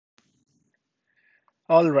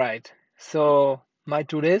All right. So, my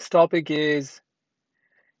today's topic is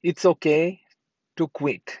it's okay to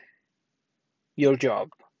quit your job.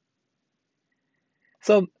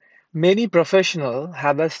 So, many professionals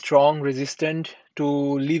have a strong resistance to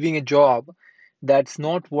leaving a job that's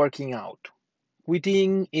not working out.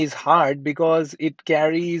 Quitting is hard because it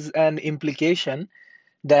carries an implication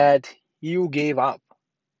that you gave up,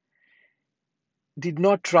 did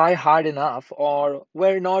not try hard enough, or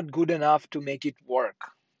were not good enough to make it work.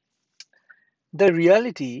 The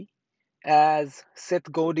reality, as Seth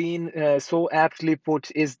Godin so aptly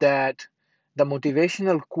put, is that the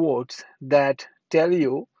motivational quotes that tell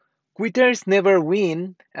you quitters never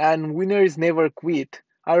win and winners never quit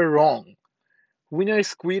are wrong.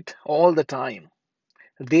 Winners quit all the time.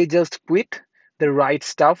 They just quit the right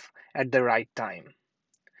stuff at the right time.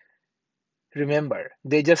 Remember,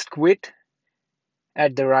 they just quit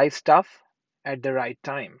at the right stuff at the right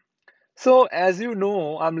time. So, as you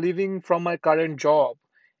know, I'm leaving from my current job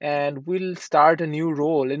and will start a new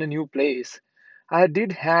role in a new place. I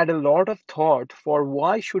did had a lot of thought for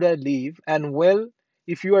why should I leave, and well,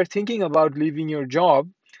 if you are thinking about leaving your job,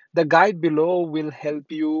 the guide below will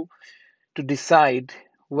help you to decide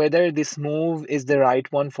whether this move is the right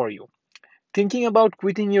one for you. Thinking about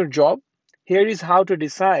quitting your job? Here is how to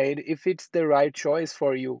decide if it's the right choice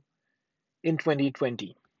for you in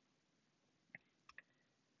 2020.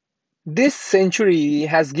 This century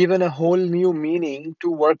has given a whole new meaning to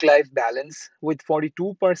work life balance, with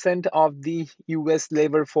 42% of the US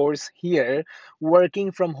labor force here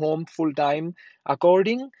working from home full time,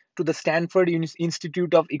 according to the Stanford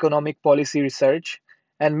Institute of Economic Policy Research.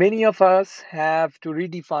 And many of us have to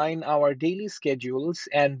redefine our daily schedules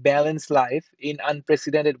and balance life in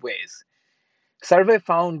unprecedented ways. Survey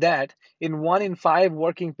found that in 1 in 5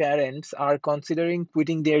 working parents are considering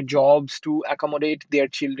quitting their jobs to accommodate their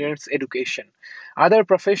children's education. Other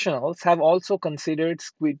professionals have also considered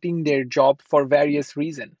quitting their job for various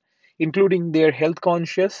reasons, including their health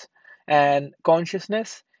conscious and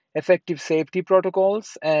consciousness, effective safety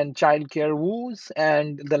protocols, and childcare woes,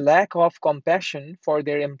 and the lack of compassion for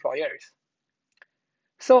their employers.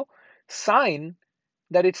 So, sign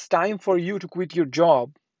that it's time for you to quit your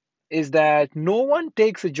job is that no one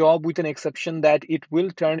takes a job with an exception that it will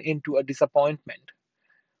turn into a disappointment.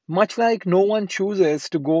 Much like no one chooses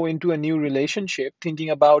to go into a new relationship thinking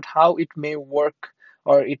about how it may work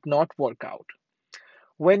or it not work out.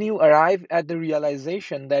 When you arrive at the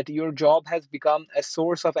realization that your job has become a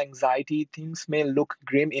source of anxiety, things may look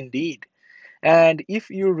grim indeed. And if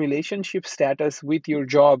your relationship status with your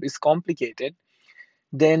job is complicated,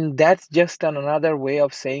 then that's just another way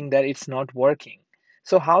of saying that it's not working.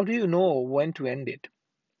 So, how do you know when to end it?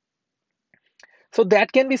 So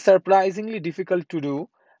that can be surprisingly difficult to do.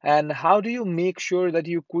 And how do you make sure that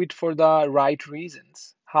you quit for the right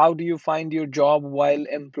reasons? How do you find your job while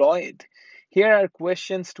employed? Here are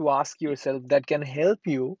questions to ask yourself that can help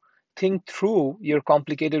you think through your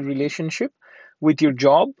complicated relationship with your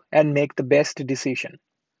job and make the best decision.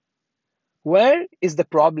 Where is the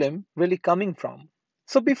problem really coming from?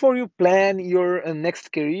 So, before you plan your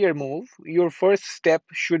next career move, your first step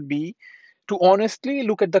should be to honestly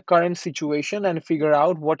look at the current situation and figure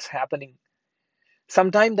out what's happening.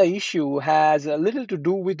 Sometimes the issue has a little to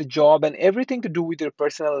do with the job and everything to do with your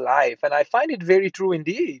personal life, and I find it very true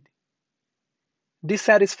indeed.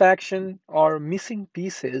 Dissatisfaction or missing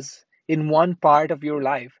pieces in one part of your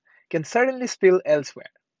life can certainly spill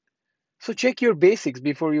elsewhere. So check your basics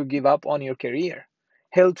before you give up on your career.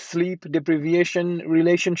 Health, sleep, deprivation,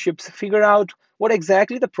 relationships, figure out what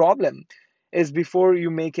exactly the problem is before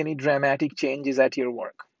you make any dramatic changes at your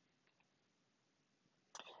work.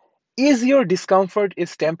 Is your discomfort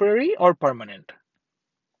is temporary or permanent?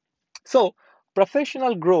 So,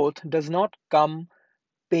 professional growth does not come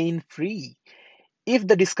pain free. If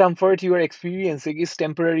the discomfort you are experiencing is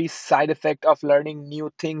temporary side effect of learning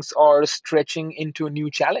new things or stretching into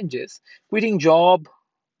new challenges, quitting job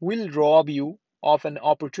will rob you of an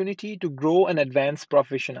opportunity to grow and advance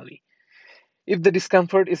professionally. If the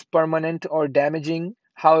discomfort is permanent or damaging,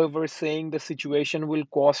 however, saying the situation will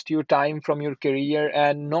cost you time from your career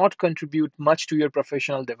and not contribute much to your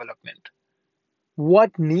professional development.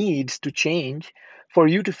 What needs to change for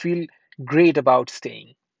you to feel great about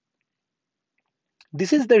staying?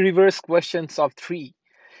 This is the reverse questions of three.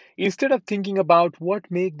 Instead of thinking about what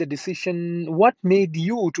made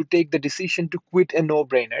you to take the decision to quit a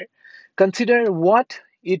no-brainer, consider what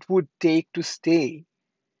it would take to stay.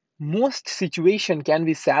 Most situation can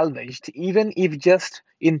be salvaged, even if just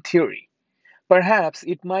in theory. Perhaps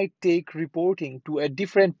it might take reporting to a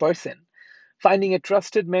different person, finding a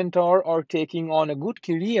trusted mentor, or taking on a good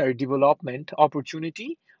career development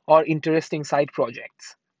opportunity or interesting side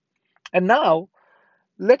projects. And now,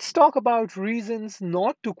 let's talk about reasons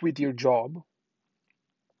not to quit your job.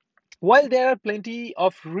 While there are plenty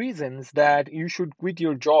of reasons that you should quit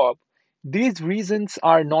your job, these reasons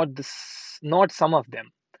are not some of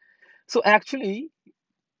them. So actually,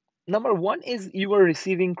 number one is you are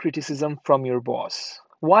receiving criticism from your boss.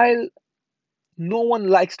 While no one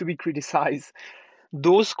likes to be criticized,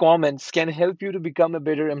 those comments can help you to become a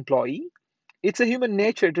better employee. It's a human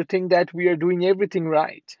nature to think that we are doing everything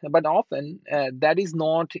right, but often that is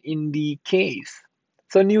not in the case.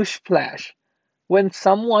 So, newsflash, when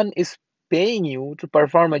someone is paying you to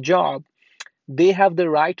perform a job, they have the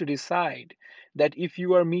right to decide that if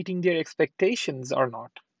you are meeting their expectations or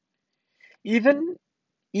not. Even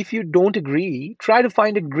if you don't agree, try to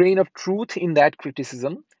find a grain of truth in that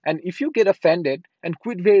criticism. And if you get offended and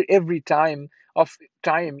quit where every time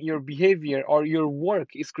your behavior or your work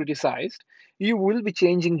is criticized, you will be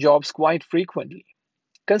changing jobs quite frequently.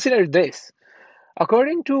 Consider this.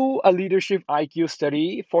 According to a leadership IQ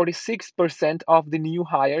study, 46% of the new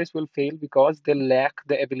hires will fail because they lack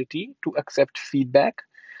the ability to accept feedback.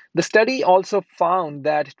 The study also found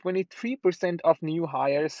that 23% of new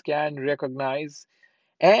hires can recognize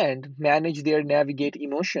and manage their navigate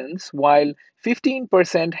emotions, while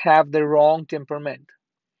 15% have the wrong temperament.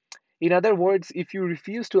 In other words, if you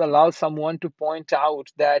refuse to allow someone to point out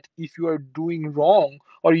that if you are doing wrong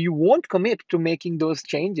or you won't commit to making those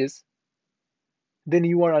changes, then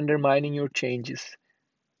you are undermining your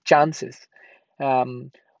chances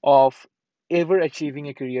um, of ever achieving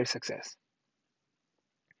a career success.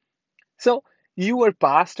 So you were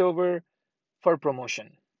passed over for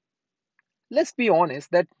promotion. Let's be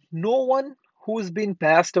honest that no one who's been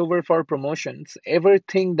passed over for promotions ever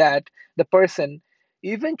think that the person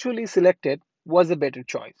eventually selected was a better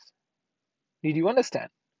choice. Did you understand?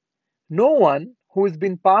 No one who's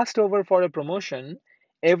been passed over for a promotion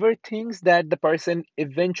ever thinks that the person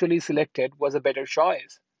eventually selected was a better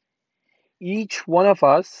choice. Each one of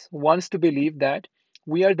us wants to believe that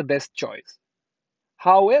we are the best choice.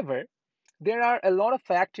 However, there are a lot of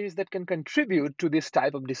factors that can contribute to this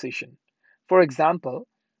type of decision. For example,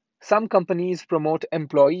 some companies promote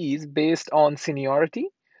employees based on seniority,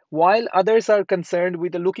 while others are concerned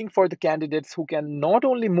with looking for the candidates who can not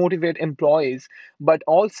only motivate employees but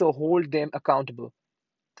also hold them accountable.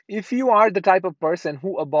 If you are the type of person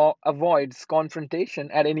who avoids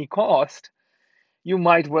confrontation at any cost, you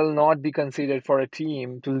might well not be considered for a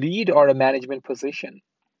team to lead or a management position.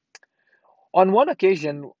 On one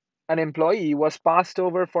occasion, an employee was passed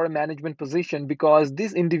over for a management position because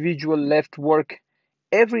this individual left work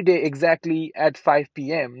every day exactly at 5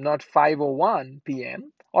 p.m., not 5:01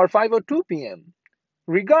 p.m. or 5:02 p.m.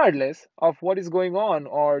 Regardless of what is going on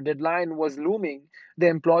or deadline was looming, the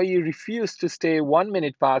employee refused to stay 1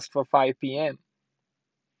 minute past for 5 p.m.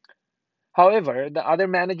 However, the other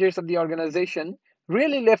managers of the organization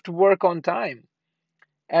really left work on time,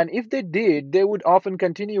 and if they did, they would often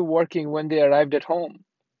continue working when they arrived at home.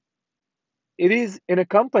 It is in a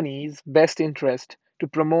company's best interest to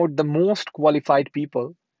promote the most qualified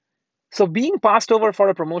people. So, being passed over for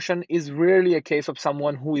a promotion is rarely a case of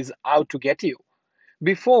someone who is out to get you.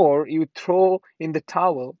 Before you throw in the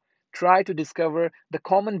towel, try to discover the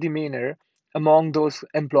common demeanor among those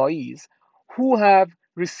employees who have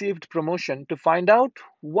received promotion to find out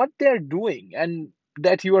what they're doing and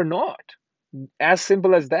that you are not. As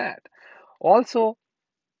simple as that. Also,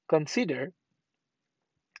 consider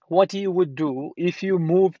what you would do if you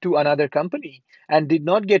moved to another company and did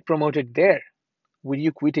not get promoted there. Will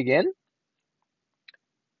you quit again?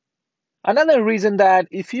 Another reason that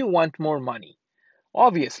if you want more money,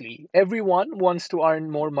 obviously everyone wants to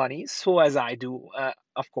earn more money, so as I do,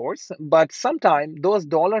 of course, but sometimes those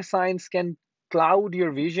dollar signs can cloud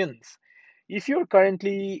your visions. If you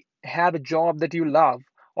currently have a job that you love,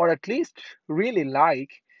 or at least really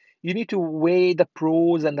like, you need to weigh the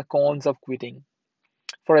pros and the cons of quitting.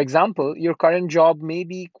 For example, your current job may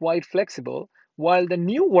be quite flexible, while the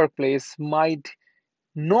new workplace might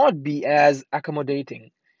not be as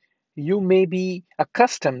accommodating. You may be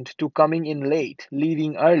accustomed to coming in late,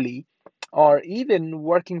 leaving early, or even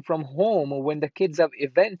working from home when the kids have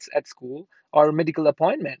events at school or medical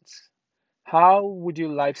appointments. How would your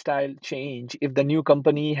lifestyle change if the new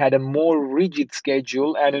company had a more rigid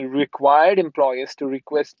schedule and it required employees to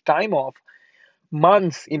request time off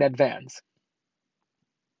months in advance?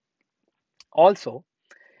 Also,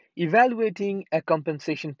 evaluating a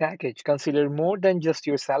compensation package, consider more than just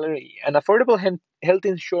your salary. An affordable health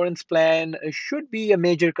insurance plan should be a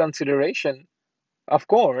major consideration. Of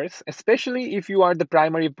course, especially if you are the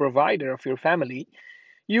primary provider of your family,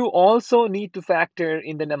 you also need to factor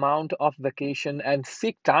in the amount of vacation and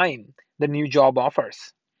sick time the new job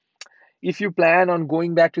offers. If you plan on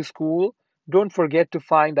going back to school, don't forget to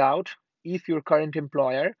find out if your current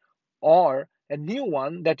employer or a new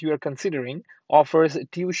one that you are considering offers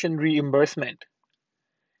tuition reimbursement.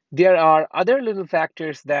 There are other little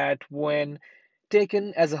factors that, when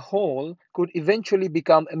taken as a whole, could eventually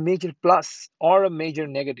become a major plus or a major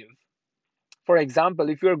negative. For example,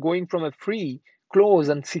 if you are going from a free, close,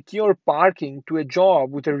 and secure parking to a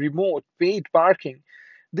job with a remote, paid parking,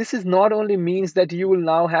 this is not only means that you will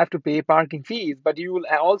now have to pay parking fees, but you will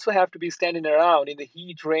also have to be standing around in the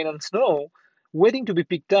heat, rain, and snow, waiting to be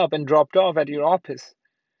picked up and dropped off at your office.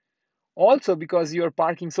 Also, because you're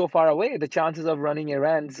parking so far away, the chances of running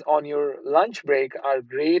errands on your lunch break are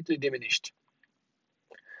greatly diminished.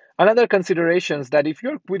 Another consideration is that if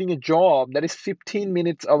you're quitting a job that is 15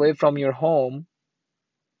 minutes away from your home,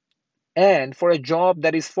 and for a job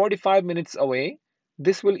that is 45 minutes away,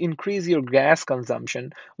 this will increase your gas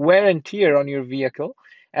consumption, wear and tear on your vehicle,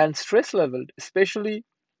 and stress level, especially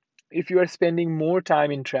if you are spending more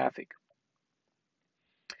time in traffic.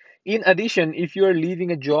 In addition, if you are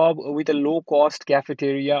leaving a job with a low cost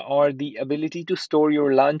cafeteria or the ability to store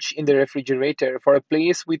your lunch in the refrigerator for a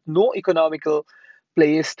place with no economical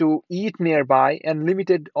place to eat nearby and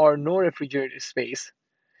limited or no refrigerator space,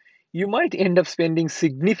 you might end up spending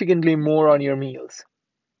significantly more on your meals.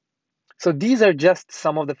 So, these are just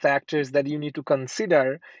some of the factors that you need to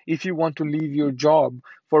consider if you want to leave your job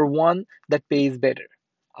for one that pays better.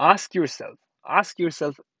 Ask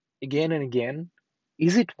yourself again and again,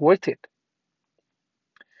 is it worth it?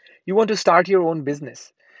 You want to start your own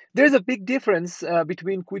business. There's a big difference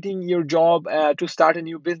between quitting your job to start a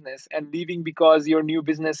new business and leaving because your new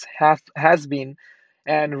business has been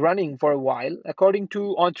and running for a while. According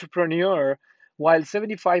to Entrepreneur, while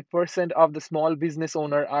 75% of the small business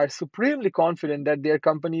owner are supremely confident that their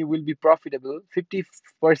company will be profitable,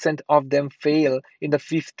 50% of them fail in the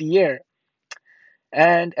fifth year.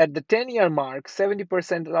 And at the 10-year mark,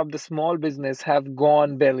 70% of the small business have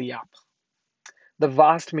gone belly up. The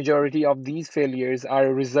vast majority of these failures are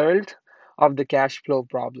a result of the cash flow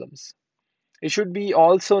problems. It should be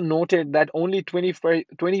also noted that only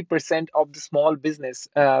 20% of the small business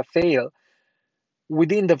fail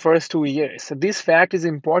within the first 2 years. So this fact is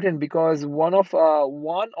important because one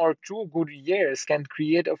or two good years can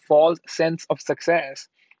create a false sense of success.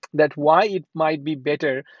 That why it might be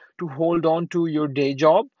better to hold on to your day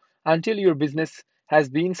job until your business has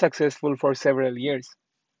been successful for several years.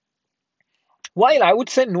 While I would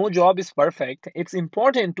say no job is perfect, it's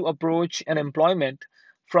important to approach an employment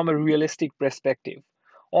from a realistic perspective.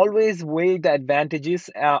 Always weigh the advantages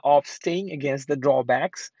of staying against the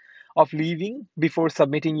drawbacks of leaving before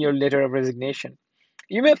submitting your letter of resignation.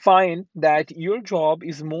 You may find that your job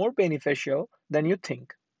is more beneficial than you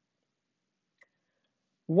think.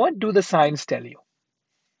 What do the signs tell you?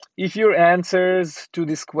 If your answers to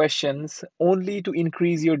these questions only to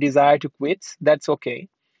increase your desire to quit, that's okay.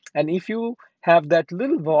 And if you have that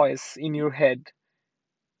little voice in your head,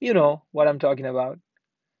 you know what I'm talking about,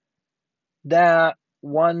 the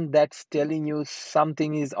one that's telling you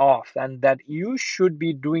something is off and that you should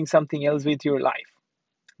be doing something else with your life,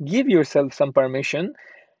 give yourself some permission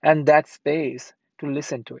and that space to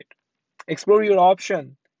listen to it. Explore your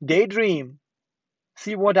option, daydream,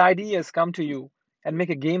 see what ideas come to you, and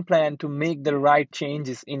make a game plan to make the right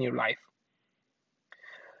changes in your life.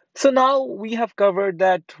 So now we have covered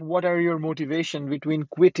that what are your motivation between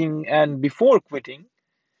quitting and before quitting.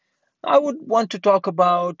 I would want to talk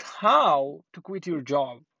about how to quit your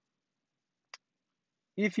job.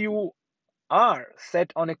 If you are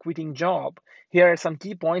set on a quitting job, here are some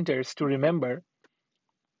key pointers to remember.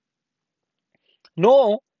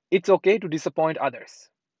 Know it's okay to disappoint others,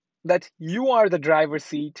 that you are the driver's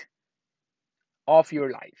seat of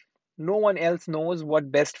your life. No one else knows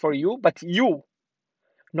what best for you but you,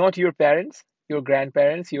 not your parents, your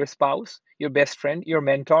grandparents, your spouse, your best friend, your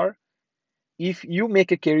mentor. If you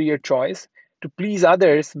make a career choice to please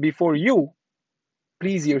others before you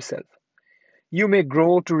please yourself, you may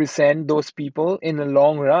grow to resent those people in the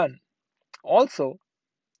long run. Also,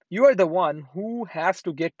 you are the one who has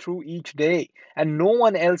to get through each day, and no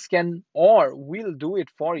one else can or will do it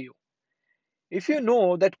for you. If you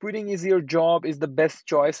know that quitting is your job is the best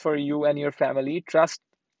choice for you and your family, trust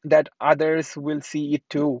that others will see it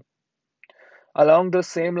too. Along those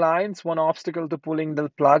same lines, one obstacle to pulling the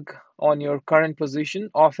plug on your current position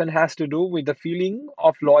often has to do with the feeling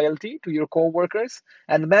of loyalty to your coworkers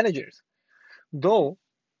and managers. Though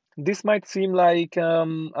this might seem like a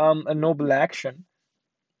noble action,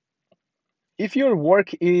 If your work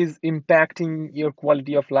is impacting your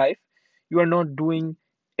quality of life, you are not doing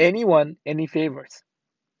anyone any favors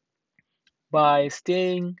by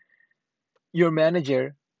staying. Your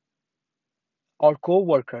manager or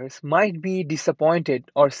co-workers might be disappointed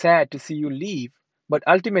or sad to see you leave, but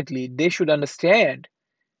ultimately they should understand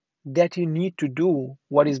that you need to do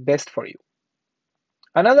what is best for you.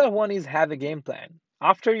 Another one is have a game plan.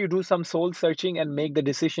 After you do some soul searching and make the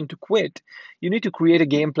decision to quit, you need to create a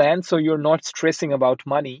game plan so you're not stressing about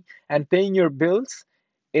money and paying your bills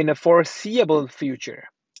in a foreseeable future.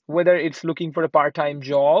 Whether it's looking for a part time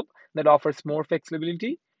job that offers more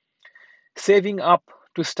flexibility, saving up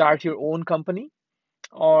to start your own company,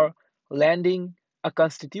 or landing a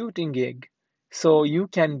constituting gig so you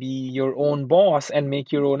can be your own boss and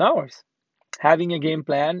make your own hours. Having a game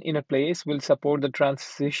plan in a place will support the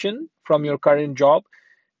transition from your current job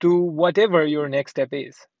to whatever your next step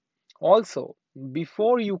is. Also,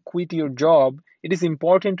 before you quit your job, it is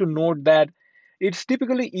important to note that it's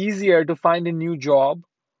typically easier to find a new job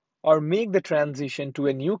or make the transition to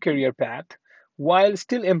a new career path while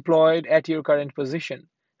still employed at your current position,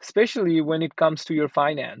 especially when it comes to your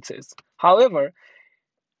finances. However,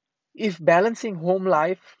 if balancing home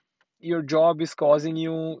life, your job is causing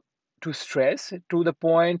you to stress to the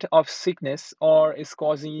point of sickness or is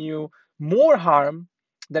causing you more harm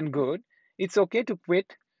than good, it's okay to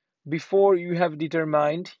quit before you have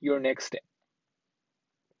determined your next step.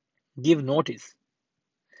 Give notice.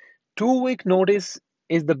 2 week notice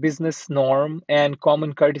is the business norm and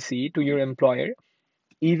common courtesy to your employer,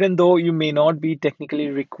 even though you may not be technically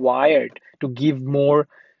required to give more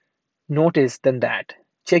notice than that.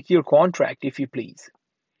 Check your contract if you please.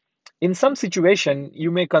 In some situation, you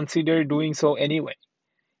may consider doing so anyway.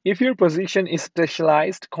 If your position is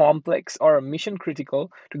specialized, complex, or mission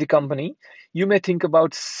critical to the company, you may think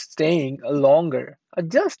about staying longer,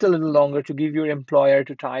 just a little longer to give your employer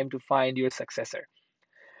to time to find your successor.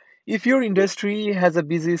 If your industry has a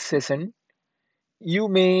busy season, you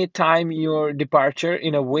may time your departure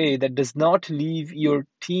in a way that does not leave your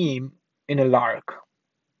team in a lark.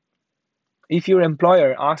 If your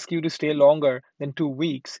employer asks you to stay longer than 2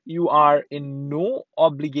 weeks, you are in no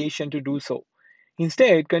obligation to do so.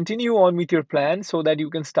 Instead, continue on with your plan so that you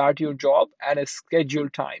can start your job at a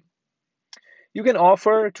scheduled time. You can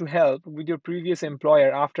offer to help with your previous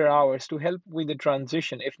employer after hours to help with the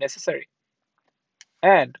transition if necessary.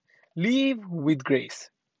 And leave with grace.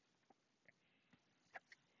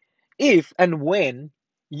 If and when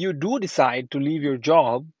you do decide to leave your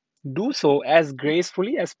job, do so as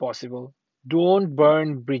gracefully as possible. Don't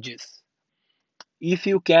burn bridges if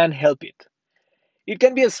you can help it. It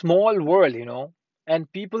can be a small world,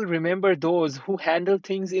 and people remember those who handle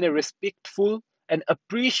things in a respectful and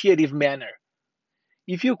appreciative manner.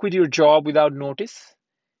 If you quit your job without notice,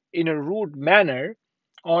 in a rude manner,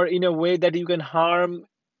 or in a way that you can harm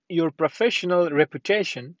your professional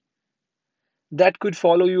reputation, that could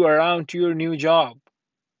follow you around to your new job,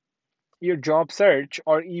 your job search,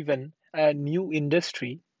 or even a new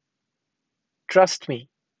industry, trust me,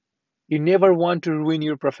 you never want to ruin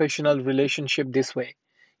your professional relationship this way.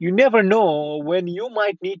 You never know when you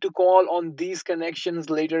might need to call on these connections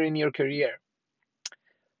later in your career.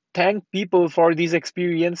 Thank people for these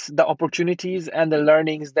experience, the opportunities and the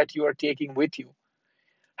learnings that you are taking with you.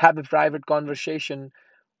 Have a private conversation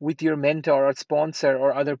with your mentor or sponsor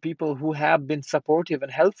or other people who have been supportive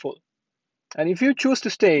and helpful. And if you choose to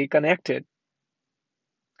stay connected,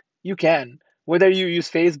 you can. Whether you use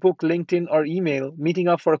Facebook, LinkedIn, or email, meeting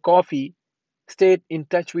up for coffee, stay in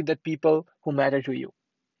touch with the people who matter to you.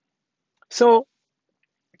 So,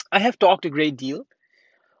 I have talked a great deal.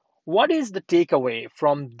 What is the takeaway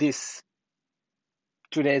from this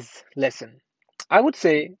today's lesson? I would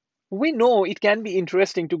say we know it can be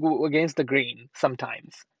interesting to go against the grain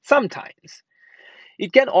sometimes. Sometimes.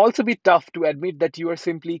 It can also be tough to admit that you are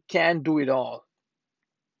simply can't do it all.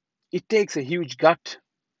 It takes a huge gut.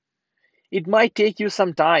 It might take you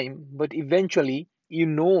some time, but eventually you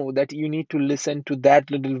know that you need to listen to that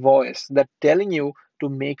little voice that telling you to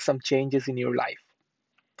make some changes in your life.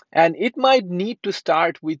 And it might need to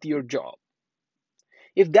start with your job.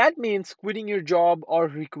 If that means quitting your job or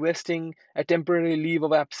requesting a temporary leave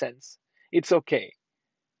of absence, it's okay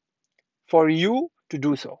for you to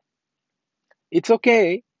do so. It's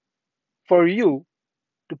okay for you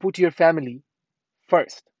to put your family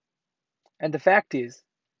first. And the fact is,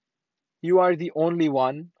 you are the only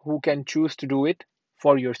one who can choose to do it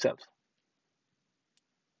for yourself.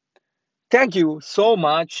 Thank you so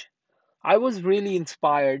much. I was really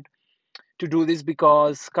inspired to do this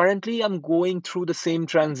because currently I'm going through the same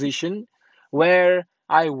transition where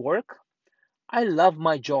I work. I love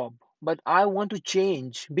my job. but I want to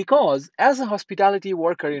change because as a hospitality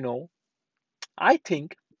worker, I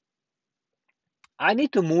think I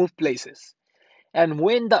need to move places. And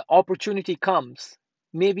when the opportunity comes,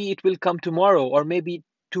 maybe it will come tomorrow, or maybe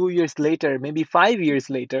 2 years later, maybe 5 years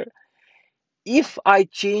later. If I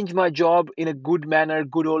change my job in a good manner,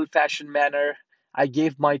 good old fashioned manner, I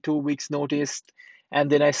gave my 2 weeks notice and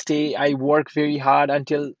then I work very hard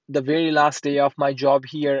until the very last day of my job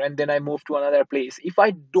here, and then I move to another place. If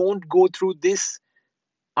I don't go through this,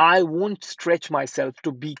 I won't stretch myself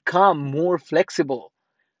to become more flexible.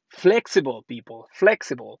 Flexible, people,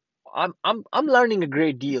 flexible. I'm learning a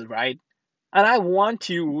great deal, right? And I want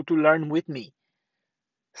you to learn with me.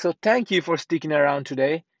 So thank you for sticking around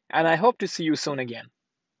today, and I hope to see you soon again.